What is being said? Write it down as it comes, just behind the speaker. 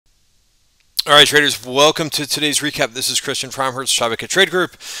All right, traders, welcome to today's recap. This is Christian from Market Trade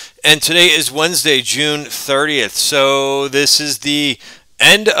Group, and today is Wednesday, June 30th. So this is the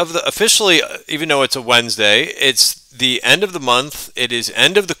end of the officially, even though it's a Wednesday, it's the end of the month. It is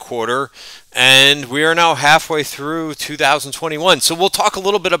end of the quarter, and we are now halfway through 2021. So we'll talk a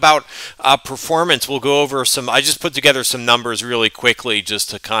little bit about performance. We'll go over some. I just put together some numbers really quickly just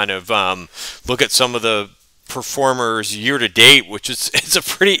to kind of look at some of the performers year to date, which is it's a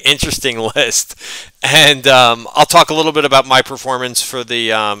pretty interesting list. And I'll talk a little bit about my performance for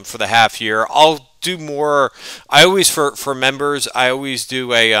the half year. I'll do more. I always for members, I always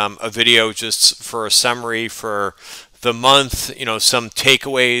do a video just for a summary for the month, some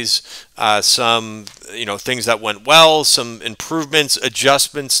takeaways, some, things that went well, some improvements,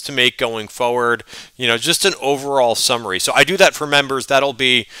 adjustments to make going forward, just an overall summary. So I do that for members. That'll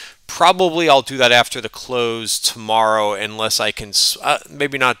be probably, I'll do that after the close tomorrow, unless I can,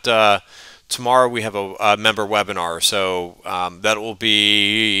 maybe not tomorrow. We have a member webinar, so that will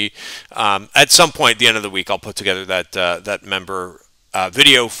be at some point at the end of the week. I'll put together that member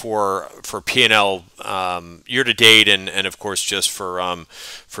video for P&L year to date, and of course just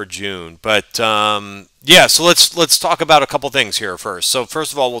for June. But yeah, so let's talk about a couple things here first. So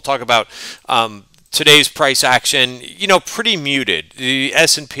first of all, we'll talk about today's price action. Pretty muted. The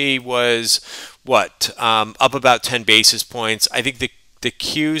S&P was up about 10 basis points. I think the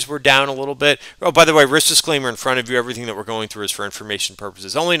Qs were down a little bit. Oh, by the way, risk disclaimer in front of you. Everything that we're going through is for information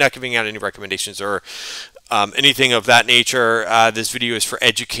purposes only, not giving out any recommendations or anything of that nature. This video is for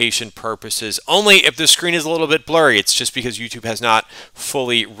education purposes only. If the screen is a little bit blurry, it's just because YouTube has not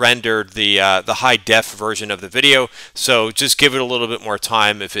fully rendered the high def version of the video. So just give it a little bit more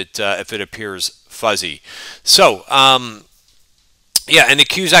time if it appears fuzzy. So yeah, and the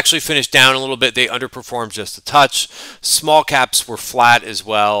Qs actually finished down a little bit. They underperformed just a touch. Small caps were flat as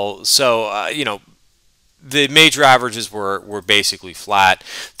well. So the major averages were basically flat.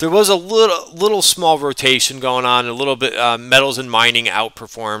 There was a little small rotation going on, a little bit. Metals and mining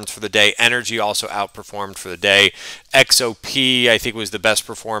outperformed for the day. Energy also outperformed for the day. XOP, I think, was the best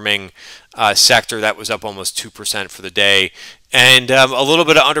performing sector. That was up almost 2% for the day. And a little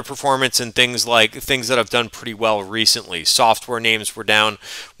bit of underperformance in things that have done pretty well recently. Software names were down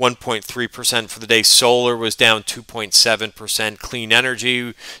 1.3% for the day. Solar was down 2.7%. Clean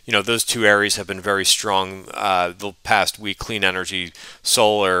energy, those two areas have been very strong the past week. Clean energy,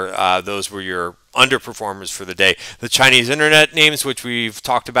 solar, those were your underperformers for the day. The Chinese internet names, which we've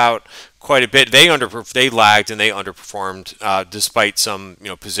talked about quite a bit, they lagged and they underperformed despite some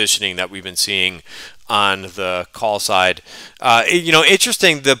positioning that we've been seeing on the call side.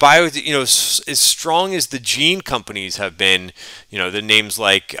 Interesting. The bio, as strong as the gene companies have been, the names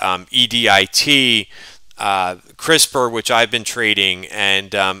like EDIT, CRISPR, which I've been trading,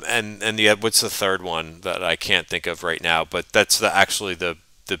 and the what's the third one that I can't think of right now, but that's actually the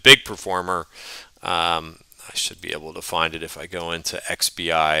big performer. I should be able to find it if I go into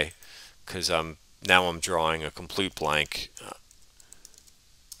XBI, because now I'm drawing a complete blank.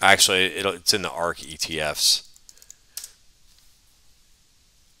 Actually, it's in the ARK ETFs.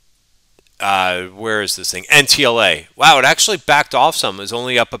 Where is this thing? NTLA. Wow, it actually backed off some. It was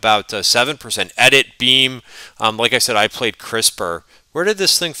only up about 7%. Edit, Beam. Like I said, I played CRISPR. Where did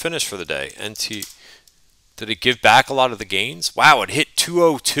this thing finish for the day? Did it give back a lot of the gains? Wow, it hit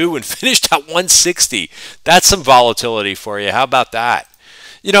 202 and finished at 160. That's some volatility for you. How about that?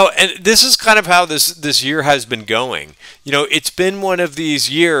 And this is kind of how this year has been going. It's been one of these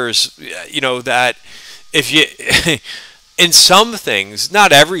years, that if you, in some things,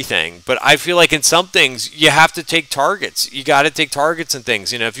 not everything, but I feel like in some things you have to take targets. You got to take targets and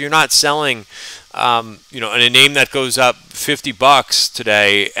things. If you're not selling, in a name that goes up $50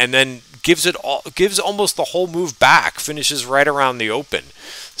 today and then gives almost the whole move back, finishes right around the open.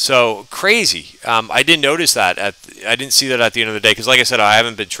 So crazy. I didn't notice that. I didn't see that at the end of the day because, like I said, I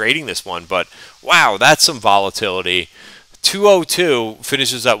haven't been trading this one. But wow, that's some volatility. 202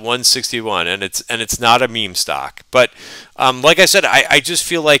 finishes at 161, and it's not a meme stock. But like I said, I just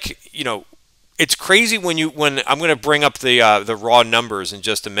feel like it's crazy when I'm going to bring up the raw numbers in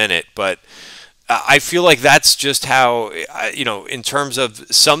just a minute, but I feel like that's just how, in terms of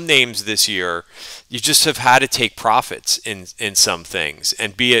some names this year, you just have had to take profits in some things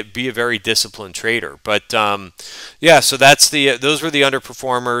and be a very disciplined trader. But yeah, so those were the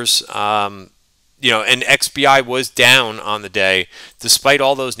underperformers. And XBI was down on the day despite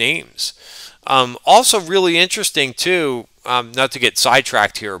all those names. Also really interesting too, not to get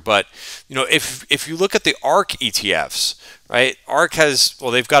sidetracked here, but if you look at the ARK ETFs, right? ARK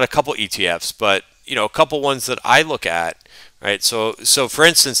they've got a couple ETFs, but a couple ones that I look at, right? So for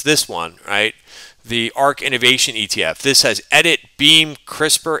instance, this one, right? The ARC Innovation ETF. This has Edit, Beam,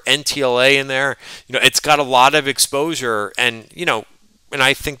 CRISPR, NTLA in there. It's got a lot of exposure, and and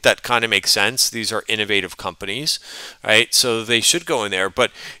I think that kind of makes sense. These are innovative companies, right? So they should go in there.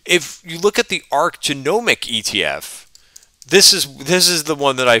 But if you look at the ARC Genomic ETF, this is the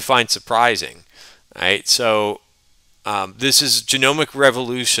one that I find surprising, right? So this is Genomic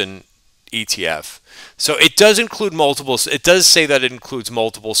Revolution ETF. So it does include multiple. It does say that it includes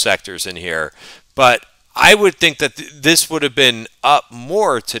multiple sectors in here, but I would think that this would have been up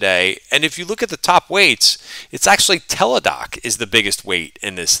more today. And if you look at the top weights, it's actually Teladoc is the biggest weight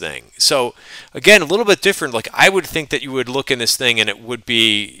in this thing. So again, a little bit different. Like I would think that you would look in this thing and it would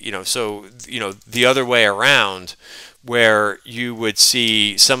be, the other way around, where you would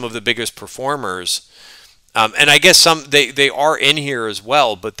see some of the biggest performers. And I guess they are in here as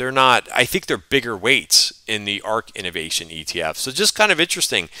well, but they're not. I think they're bigger weights in the ARC Innovation ETF. So just kind of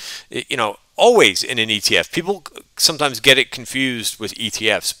interesting, always in an ETF. People sometimes get it confused with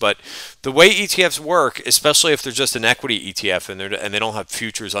ETFs, but the way ETFs work, especially if they're just an equity ETF and they don't have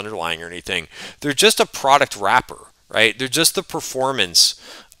futures underlying or anything, they're just a product wrapper, right? They're just the performance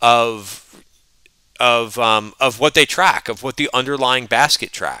of what they track, of what the underlying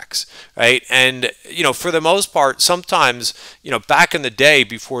basket tracks, right? And for the most part, sometimes back in the day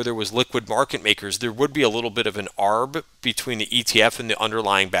before there was liquid market makers, there would be a little bit of an arb between the ETF and the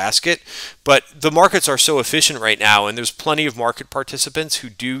underlying basket. But the markets are so efficient right now, and there's plenty of market participants who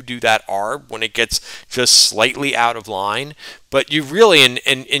do that arb when it gets just slightly out of line. But you really,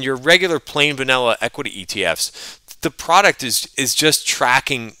 in your regular plain vanilla equity ETFs, the product is just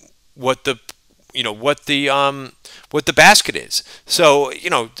tracking what the basket is. So,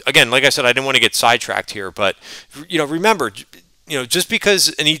 again, like I said, I didn't want to get sidetracked here, but, remember, just because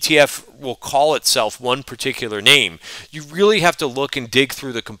an ETF will call itself one particular name, you really have to look and dig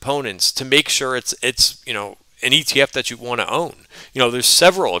through the components to make sure it's an ETF that you want to own. There's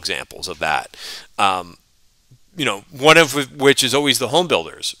several examples of that. One of which is always the home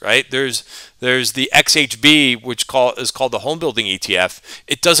builders, right? There's the XHB, which is called the home building ETF.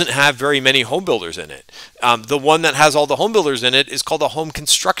 It doesn't have very many home builders in it. The one that has all the home builders in it is called the home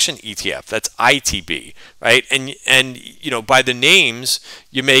construction ETF. That's ITB, right? And by the names,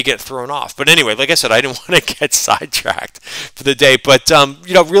 you may get thrown off. But anyway, like I said, I didn't want to get sidetracked for the day. But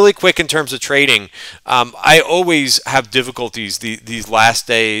really quick in terms of trading, I always have difficulties these last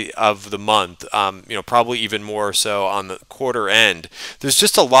day of the month. Probably even more so on the quarter end. There's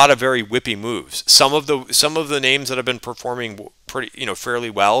just a lot of very whippy moves. Some of the names that have been performing pretty, fairly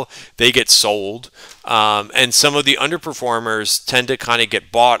well, they get sold, and some of the underperformers tend to kind of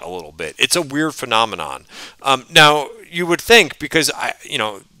get bought a little bit. It's a weird phenomenon. Now you would think, because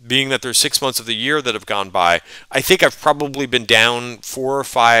being that there's 6 months of the year that have gone by, I think I've probably been down 4 or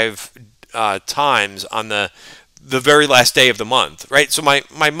 5 times on the very last day of the month, right? So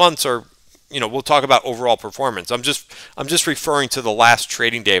my months are, we'll talk about overall performance. I'm just referring to the last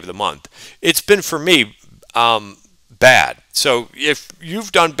trading day of the month. It's been, for me, bad. So if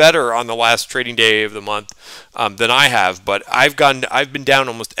you've done better on the last trading day of the month than I have, but I've been down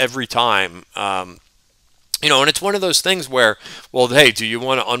almost every time. And it's one of those things where, well, hey, do you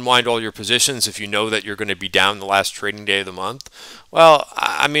want to unwind all your positions if you know that you're going to be down the last trading day of the month? Well,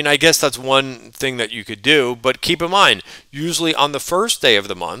 I mean, I guess that's one thing that you could do, but keep in mind, usually on the first day of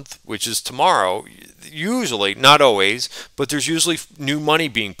the month, which is tomorrow, usually, not always, but there's usually new money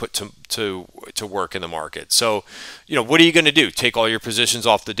being put to work in the market. So, what are you going to do? Take all your positions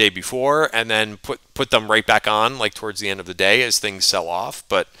off the day before and then put them right back on, like towards the end of the day as things sell off?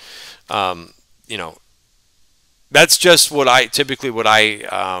 But, that's just what I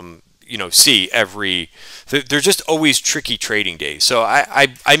see every. They're just always tricky trading days. So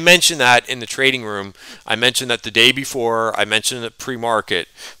I mentioned that in the trading room. I mentioned that the day before. I mentioned it pre-market.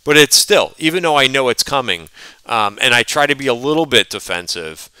 But it's still, even though I know it's coming, and I try to be a little bit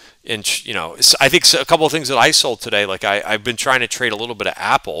defensive. And I think a couple of things that I sold today. Like I've been trying to trade a little bit of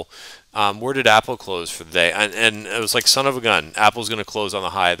Apple. Where did Apple close for the day? And it was like, son of a gun, Apple's going to close on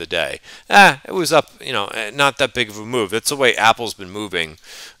the high of the day. It was up, not that big of a move. That's the way Apple's been moving.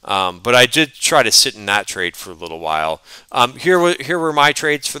 But I did try to sit in that trade for a little while. Here were my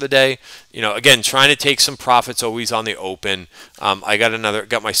trades for the day. Again, trying to take some profits always on the open. I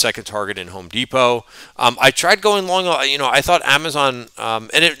got my second target in Home Depot. I tried going long. I thought Amazon,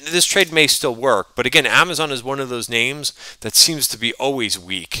 this trade may still work, but again, Amazon is one of those names that seems to be always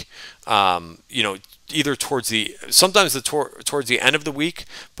weak. Either towards the end of the week,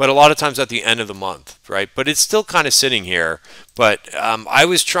 but a lot of times at the end of the month, right? But it's still kind of sitting here. But I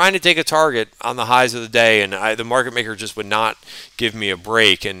was trying to take a target on the highs of the day, and the market maker just would not give me a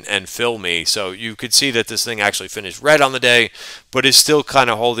break and fill me. So you could see that this thing actually finished red on the day, but is still kind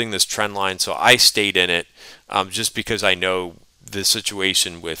of holding this trend line. So I stayed in it just because I know the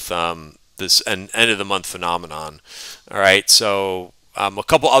situation with this end of the month phenomenon. All right, so a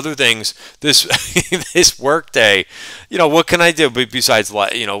couple other things. This this work day, what can I do besides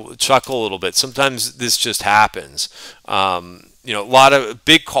chuckle a little bit? Sometimes this just happens. A lot of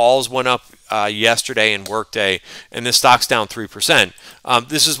big calls went up yesterday in workday, and the stock's down 3%.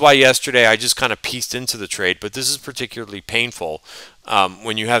 This is why yesterday I just kind of pieced into the trade, but this is particularly painful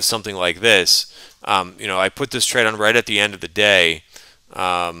when you have something like this. I put this trade on right at the end of the day.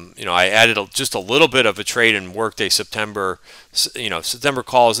 I added just a little bit of a trade in workday September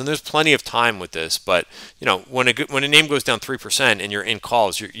calls, and there's plenty of time with this. But when a name goes down 3% and you're in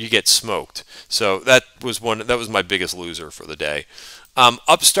calls, you get smoked. So that was my biggest loser for the day.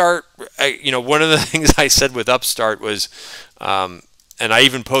 Upstart, one of the things I said with Upstart was, and I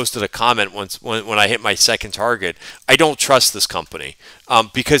even posted a comment once when I hit my second target. I don't trust this company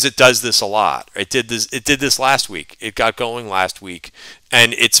because it does this a lot. It did this last week. It got going last week,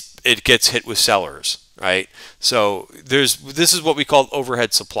 and it gets hit with sellers, right? So this is what we call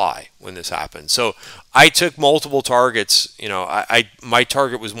overhead supply when this happens. So I took multiple targets. My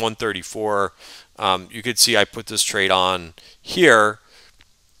target was 134. You could see I put this trade on here.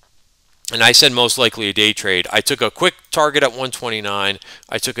 And I said most likely a day trade. I took a quick target at 129.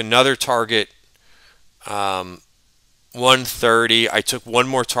 I took another target 130. I took one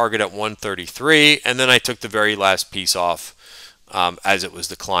more target at 133, and then I took the very last piece off as it was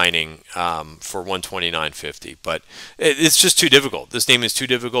declining for 129.50. But it's just too difficult. This name is too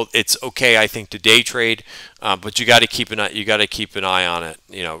difficult. It's okay, I think, to day trade, but you got to keep an eye on it.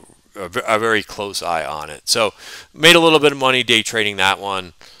 A very close eye on it. So made a little bit of money day trading that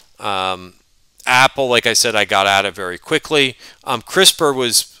one. Apple, like I said, I got out of very quickly. CRISPR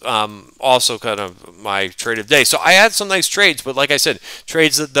was also kind of my trade of the day. So I had some nice trades, but like I said,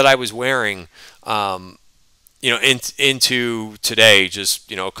 trades that I was wearing, into today,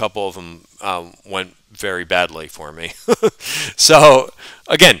 just, a couple of them went very badly for me. So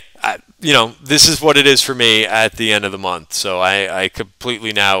again, this is what it is for me at the end of the month. So I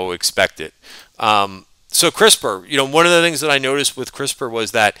completely now expect it. So CRISPR, one of the things that I noticed with CRISPR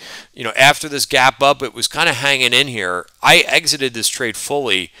was that, after this gap up, it was kind of hanging in here. I exited this trade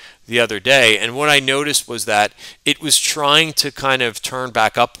fully the other day, and what I noticed was that it was trying to kind of turn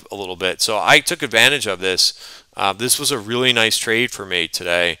back up a little bit. So I took advantage of this. This was a really nice trade for me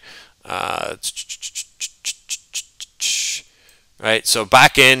today. Right, so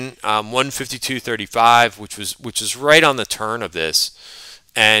back in 152.35, which is right on the turn of this,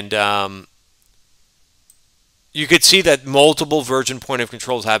 and you could see that multiple virgin point of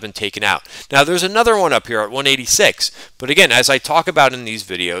controls have been taken out. Now, there's another one up here at 186. But again, as I talk about in these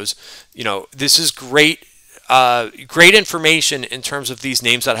videos, this is great information in terms of these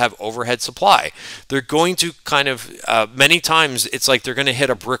names that have overhead supply. They're going to kind of, many times, it's like they're going to hit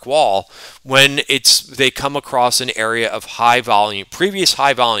a brick wall when they come across an area of high volume, previous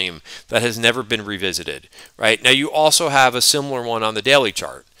high volume that has never been revisited. Right? Now, you also have a similar one on the daily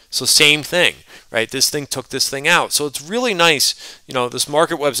chart. So same thing, right? This thing took this thing out. So it's really nice, this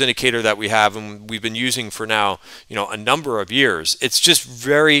MarketWebs indicator that we have and we've been using for now, a number of years. It's just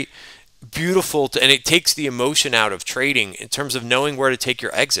very beautiful, and it takes the emotion out of trading in terms of knowing where to take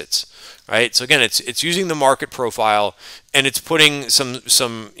your exits, right? So again, it's using the market profile, and it's putting some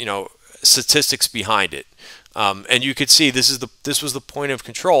statistics behind it. And you could see this was the point of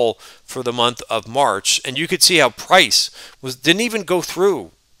control for the month of March, and you could see how price didn't even go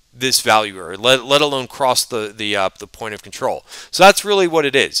through this value area, let alone cross the point of control. So that's really what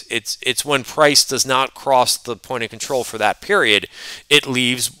it is. It's when price does not cross the point of control for that period, it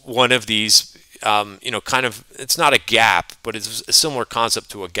leaves one of these, kind of, it's not a gap, but it's a similar concept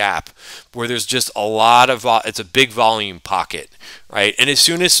to a gap, where there's just a lot of, it's a big volume pocket, right? And as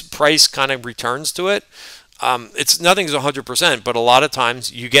soon as price kind of returns to it, nothing's 100%, but a lot of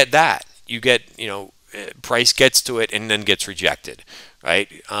times you get that. You get, price gets to it and then gets rejected.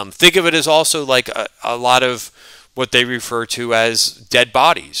 Right? Think of it as also like a lot of what they refer to as dead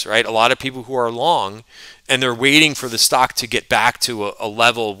bodies, right? A lot of people who are long, and they're waiting for the stock to get back to a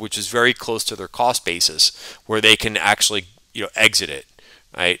level which is very close to their cost basis, where they can actually exit it,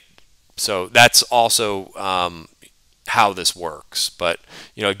 right? So that's also how this works. But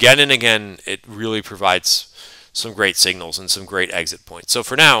again and again, it really provides some great signals and some great exit points. So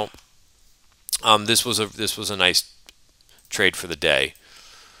for now, this was a nice trade for the day.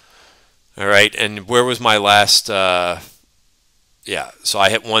 All right, and where was my last Yeah, so I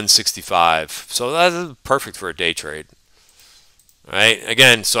hit 165. So that's perfect for a day trade. All right,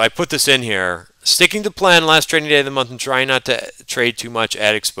 again, so I put this in here, sticking to plan last trading day of the month and trying not to trade too much,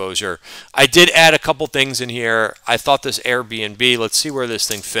 add exposure. I did add a couple things in here. I thought this Airbnb, let's see where this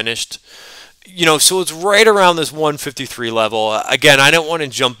thing finished. So it's right around this 153 level. Again, I don't want to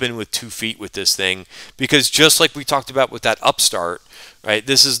jump in with 2 feet with this thing because just like we talked about with that upstart, right?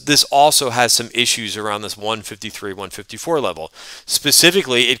 This also has some issues around this 153, 154 level.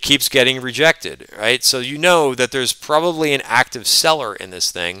 Specifically, it keeps getting rejected, right? So you know that there's probably an active seller in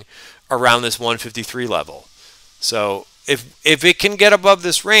this thing around this 153 level. So if it can get above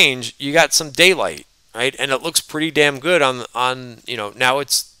this range, you got some daylight, right? And it looks pretty damn good on now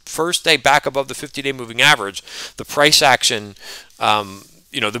it's first day back above the 50-day moving average. The price action,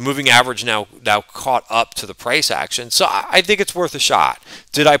 the moving average now caught up to the price action. So I think it's worth a shot.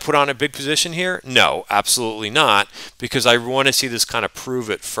 Did I put on a big position here? No, absolutely not, because I want to see this kind of prove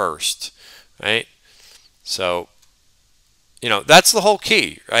it first, right? So, that's the whole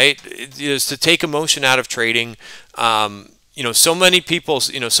key, right? Is to take emotion out of trading. So many people,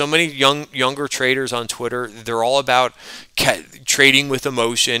 so many younger traders on Twitter, they're all about trading with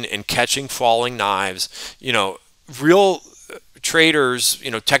emotion and catching falling knives. Real traders,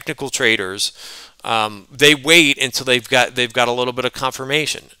 technical traders, they wait until they've got a little bit of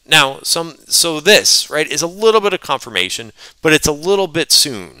confirmation. Now, this, right, is a little bit of confirmation, but it's a little bit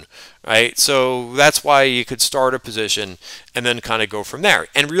soon, right? So that's why you could start a position and then kind of go from there.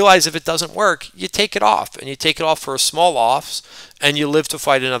 And realize if it doesn't work, you take it off, and you take it off for a small loss, and you live to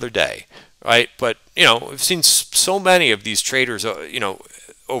fight another day, right? But we've seen so many of these traders,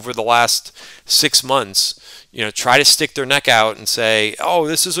 over the last 6 months, try to stick their neck out and say, oh,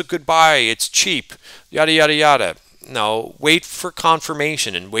 this is a good buy, it's cheap, yada, yada, yada. No, wait for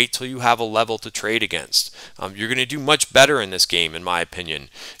confirmation and wait till you have a level to trade against. You're going to do much better in this game, in my opinion,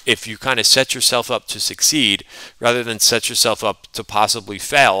 if you kind of set yourself up to succeed rather than set yourself up to possibly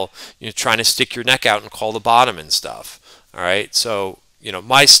fail, trying to stick your neck out and call the bottom and stuff. All right, so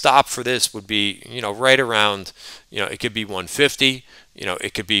my stop for this would be right around, it could be 150.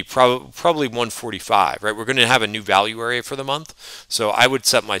 It could be probably 145, right? We're going to have a new value area for the month, so I would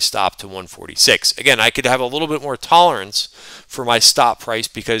set my stop to 146. Again, I could have a little bit more tolerance for my stop price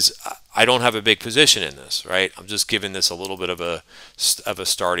because I don't have a big position in this, right? I'm just giving this a little bit of a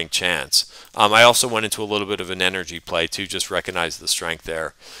starting chance. I also went into a little bit of an energy play to just recognize the strength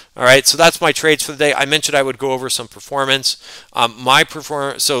there. All right, so that's my trades for the day. I mentioned I would go over some performance.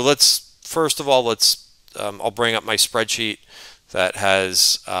 So let's first of all I'll bring up my spreadsheet that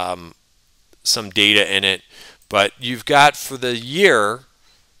has some data in it. But you've got for the year,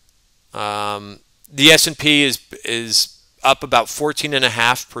 the S&P is up about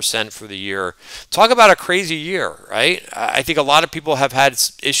 14.5% for the year. Talk about a crazy year, right? I think a lot of people have had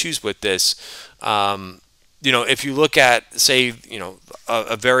issues with this. If you look at, say,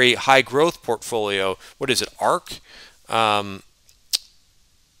 a very high growth portfolio, what is it, ARK?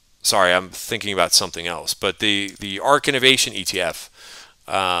 Sorry, I'm thinking about something else. But the ARK Innovation ETF,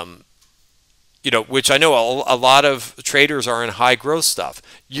 which I know a lot of traders are in high growth stuff.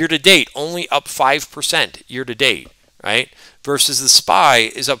 Year to date, only up 5% year to date, right? Versus the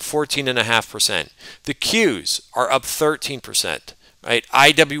SPY is up 14.5%. The Qs are up 13%, right?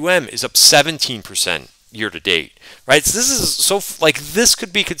 IWM is up 17% year to date, right? So this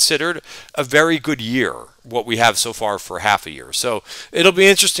could be considered a very good year, what we have so far for half a year. So it'll be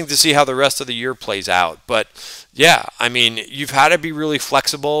interesting to see how the rest of the year plays out. But yeah, I mean, you've had to be really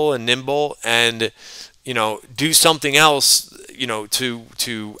flexible and nimble and, do something else, to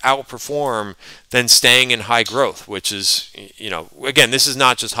outperform than staying in high growth, which is, again, this is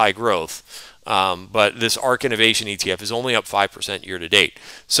not just high growth. But this ARK Innovation ETF is only up 5% year to date.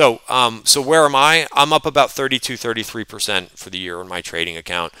 So where am I? I'm up about 33% for the year on my trading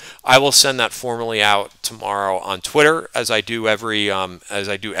account. I will send that formally out tomorrow on Twitter, as I do every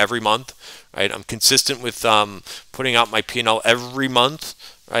month. Right? I'm consistent with putting out my P&L every month.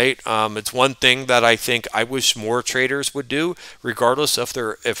 Right? It's one thing that I think I wish more traders would do, regardless if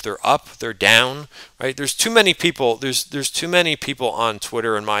they're up, they're down. Right? There's too many people. There's too many people on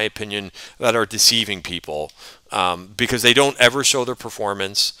Twitter, in my opinion, that are deceiving people because they don't ever show their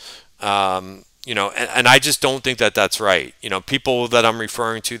performance. And I just don't think that that's right. People that I'm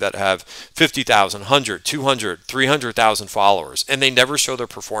referring to that have 50,000, 100, 200, 300,000 followers, and they never show their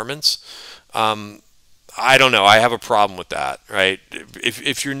performance. I don't know. I have a problem with that, right?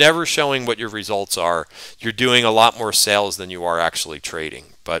 If you're never showing what your results are, you're doing a lot more sales than you are actually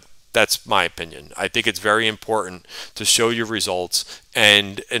trading. But that's my opinion. I think it's very important to show your results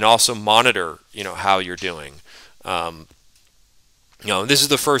and also monitor, how you're doing. This is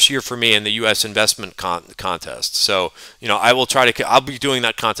the first year for me in the U.S. investment contest. So, I will I'll be doing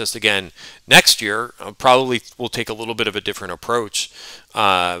that contest again next year. Probably will take a little bit of a different approach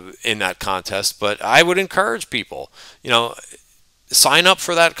in that contest, but I would encourage people, sign up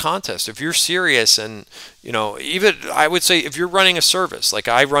for that contest if you're serious. And, even I would say if you're running a service, like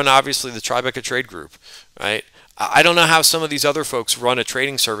I run obviously the Tribeca Trade Group, right? I don't know how some of these other folks run a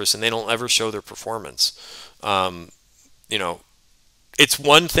trading service and they don't ever show their performance. You know, it's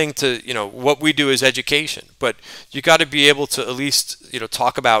one thing to, what we do is education, but you got to be able to at least,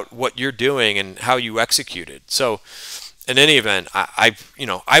 talk about what you're doing and how you execute it. So in any event, I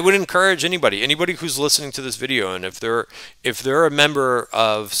would encourage anybody who's listening to this video, and if they're a member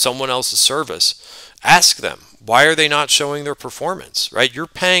of someone else's service, ask them, why are they not showing their performance, right? You're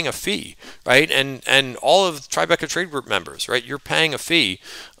paying a fee, right? And all of Tribeca Trade Group members, right? You're paying a fee.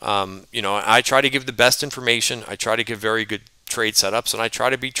 I try to give the best information. I try to give very good trade setups, and I try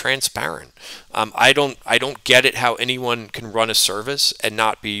to be transparent. I don't get it how anyone can run a service and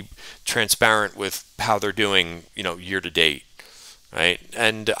not be transparent with how they're doing, year to date, right?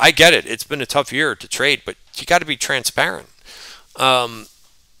 And I get it. It's been a tough year to trade, but you got to be transparent.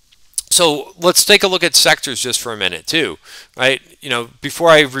 So let's take a look at sectors just for a minute too, right? Before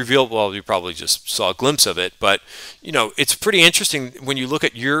I reveal, well, you probably just saw a glimpse of it, but it's pretty interesting when you look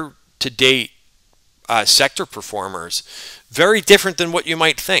at year to date sector performers, very different than what you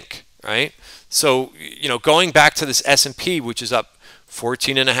might think, right? So, going back to this S&P, which is up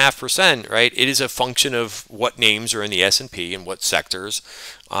 14.5%, right? It is a function of what names are in the S&P and what sectors,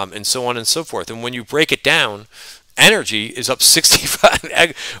 and so on and so forth. And when you break it down, energy is up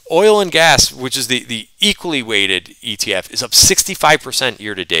 65. Oil and gas, which is the equally weighted ETF, is up 65%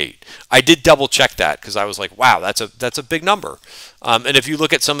 year to date. I did double check that because I was like, wow, that's a big number. And if you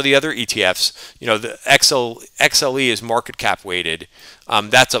look at some of the other ETFs, the XLE is market cap weighted.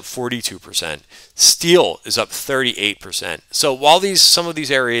 That's up 42%. Steel is up 38%. So while some of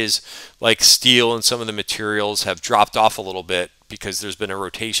these areas like steel and some of the materials have dropped off a little bit because there's been a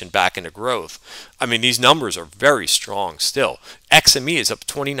rotation back into growth, I mean, these numbers are very strong still. XME is up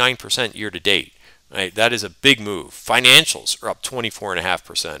 29% year to date. Right? That is a big move. Financials are up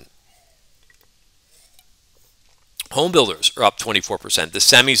 24.5%. Home builders are up 24%. The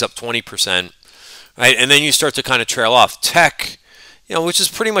semis up 20%. Right? And then you start to kind of trail off. Tech, which is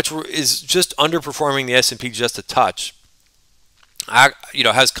pretty much is just underperforming the S&P just a touch,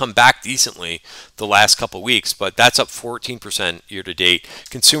 has come back decently the last couple of weeks, but that's up 14% year to date.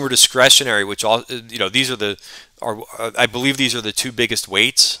 Consumer discretionary, which all these are I believe these are the two biggest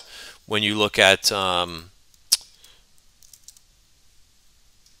weights when you look at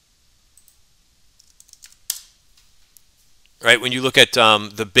right, when you look at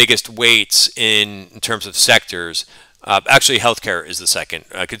the biggest weights in terms of sectors. Actually, healthcare is the second.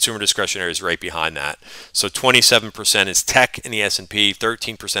 Consumer discretionary is right behind that. So 27% is tech in the S&P,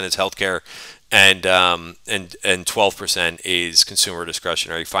 13% is healthcare, and 12% is consumer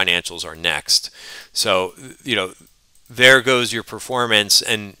discretionary. Financials are next. So there goes your performance,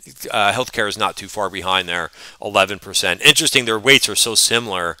 and healthcare is not too far behind there, 11%. Interesting, their weights are so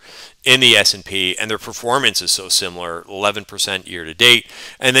similar in the S&P, and their performance is so similar, 11% year to date.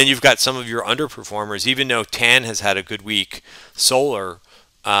 And then you've got some of your underperformers. Even though TAN has had a good week, solar,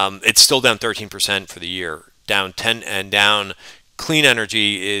 it's still down 13% for the year, down 10, and down clean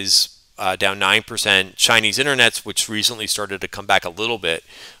energy is down 9%. Chinese internets, which recently started to come back a little bit,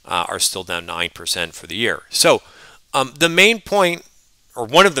 are still down 9% for the year. So the main point, or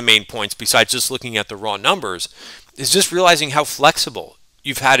one of the main points, besides just looking at the raw numbers, is just realizing how flexible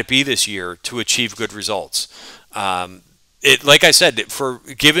you've had to be this year to achieve good results. Like I said,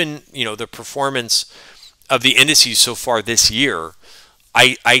 given the performance of the indices so far this year,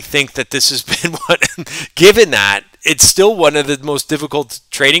 I think that this has been given that it's still one of the most difficult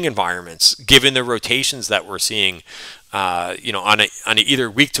trading environments, given the rotations that we're seeing, on a either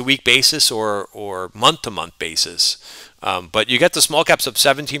week-to-week basis or month-to-month basis. But you get the small caps up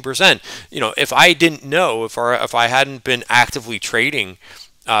 17%. If I didn't know, if I hadn't been actively trading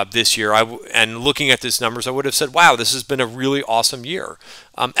this year, and looking at these numbers, I would have said, wow, this has been a really awesome year.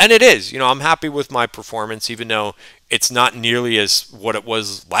 And it is. I'm happy with my performance, even though it's not nearly as what it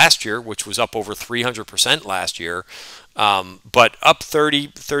was last year, which was up over 300% last year. But up 30,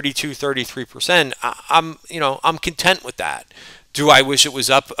 32, 33%, I'm content with that. Do I wish it was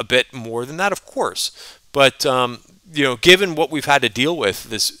up a bit more than that? Of course. But given what we've had to deal with,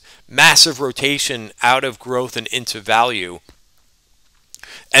 this massive rotation out of growth and into value,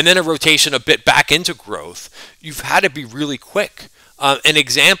 and then a rotation a bit back into growth, you've had to be really quick. An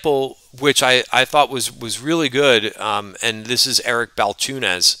example which I thought was really good, and this is Eric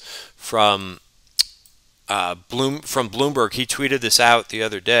Balchunas from Bloomberg. He tweeted this out the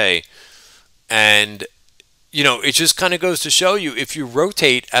other day, and it just kind of goes to show you, if you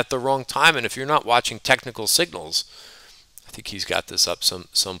rotate at the wrong time and if you're not watching technical signals. I think he's got this up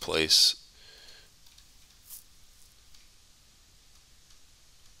someplace.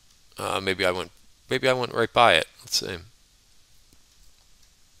 Maybe I went right by it. Let's see.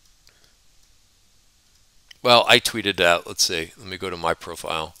 Well, I tweeted out. Let's see. Let me go to my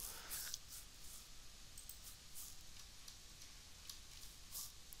profile.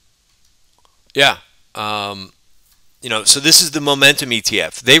 Yeah. So this is the momentum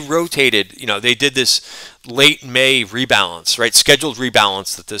ETF. They rotated, they did this late May rebalance, right? Scheduled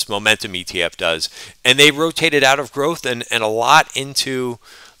rebalance that this momentum ETF does. And they rotated out of growth and a lot into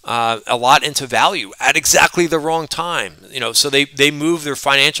value at exactly the wrong time. So they moved their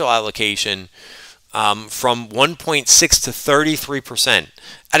financial allocation from 1.6 to 33%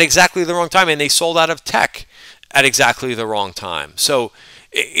 at exactly the wrong time, and they sold out of tech at exactly the wrong time. So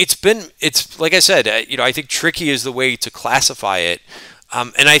it's like I said, I think tricky is the way to classify it,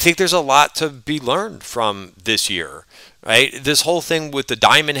 and I think there's a lot to be learned from this year, right? This whole thing with the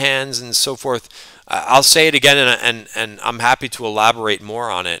diamond hands and so forth. I'll say it again, and I'm happy to elaborate more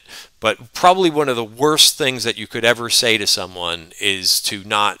on it. But probably one of the worst things that you could ever say to someone is to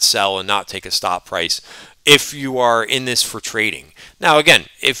not sell and not take a stop price if you are in this for trading. Now, again,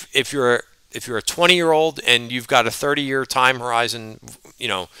 if you're a 20-year-old and you've got a 30-year time horizon,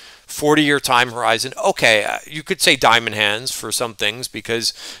 40-year time horizon, okay, you could say diamond hands for some things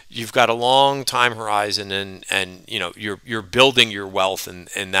because you've got a long time horizon and you're building your wealth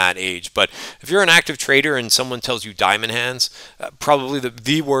in that age. But if you're an active trader and someone tells you diamond hands, probably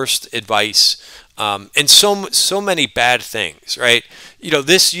the worst advice. And so many bad things, right?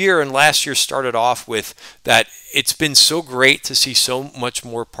 This year and last year started off with that. It's been so great to see so much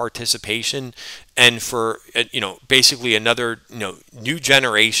more participation, and for basically another new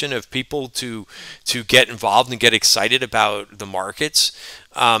generation of people to get involved and get excited about the markets.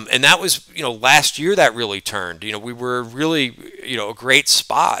 And that was last year that really turned. We were really a great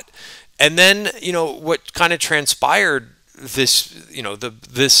spot, and then what kind of transpired this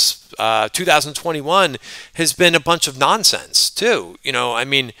 2021 has been a bunch of nonsense too.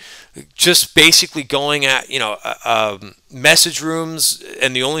 Just basically going at message rooms,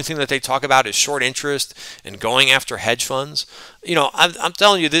 and the only thing that they talk about is short interest and going after hedge funds. I'm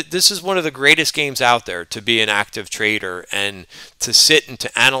telling you that this is one of the greatest games out there to be an active trader and to sit and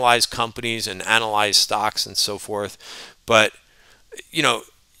to analyze companies and analyze stocks and so forth. But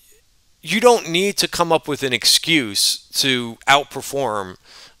you don't need to come up with an excuse to outperform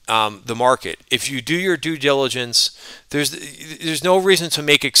the market. If you do your due diligence, there's no reason to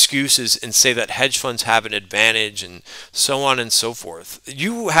make excuses and say that hedge funds have an advantage and so on and so forth.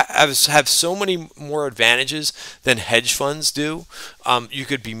 You have so many more advantages than hedge funds do. You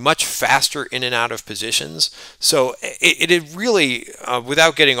could be much faster in and out of positions. So it really,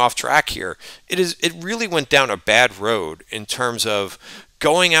 without getting off track here, it really went down a bad road in terms of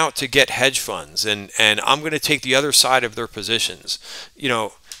going out to get hedge funds and I'm going to take the other side of their positions.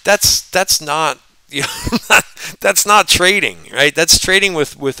 That's not that's not trading, right? That's trading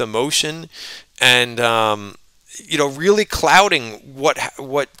with emotion and really clouding what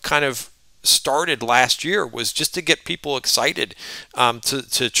kind of started last year was just to get people excited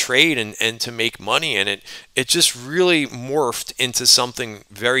to trade and to make money, and it just really morphed into something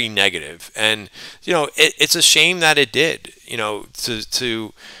very negative. And it's a shame that it did.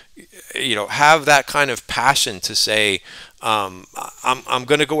 To have that kind of passion to say, I'm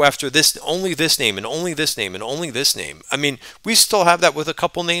going to go after this, only this name, and only this name, and only this name. I mean, we still have that with a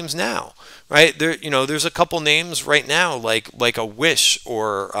couple names now, right? There's a couple names right now, like a Wish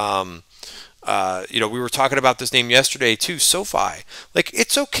or we were talking about this name yesterday too, SoFi. Like,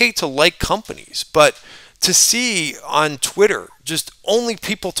 it's okay to like companies, but to see on Twitter just only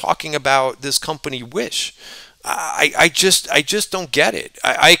people talking about this company Wish, I just don't get it.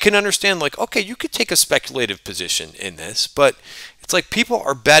 I can understand, like, okay, you could take a speculative position in this, but it's like people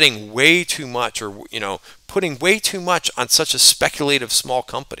are betting way too much, or putting way too much on such a speculative small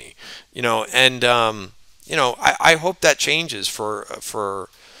company, and I hope that changes for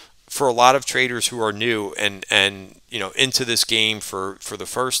a lot of traders who are new and into this game for the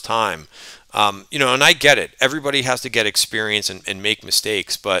first time. And I get it. Everybody has to get experience and make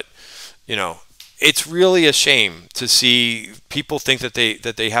mistakes, but it's really a shame to see people think that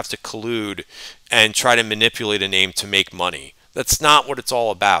they have to collude and try to manipulate a name to make money. That's not what it's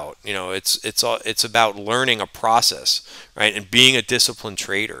all about. It's about learning a process, right, and being a disciplined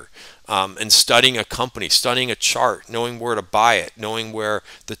trader, and studying a company, studying a chart, knowing where to buy it, knowing where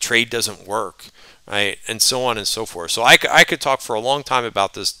the trade doesn't work, right, and so on and so forth. So I could talk for a long time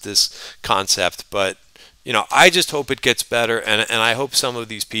about this concept, but I just hope it gets better, and I hope some of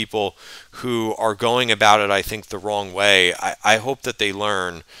these people who are going about it, I think, the wrong way, I hope that they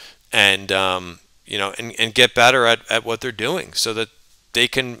learn and and get better at what they're doing, so that they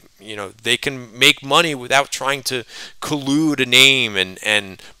can make money without trying to collude a name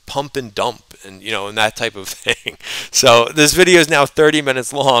and pump and dump and that type of thing. So this video is now 30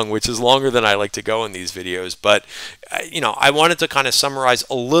 minutes long, which is longer than I like to go in these videos, but I wanted to kind of summarize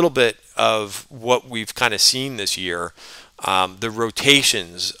a little bit of what we've kind of seen this year. The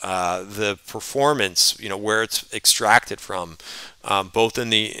rotations, the performance, where it's extracted from, both in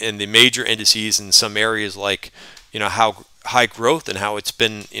the major indices and some areas like how high growth, and how it's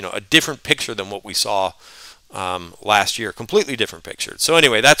been a different picture than what we saw last year, completely different picture. So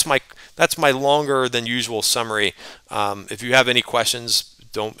anyway, that's my longer than usual summary. If you have any questions,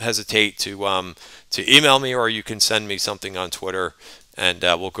 don't hesitate to email me, or you can send me something on Twitter, and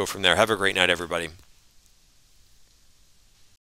we'll go from there. Have a great night, everybody.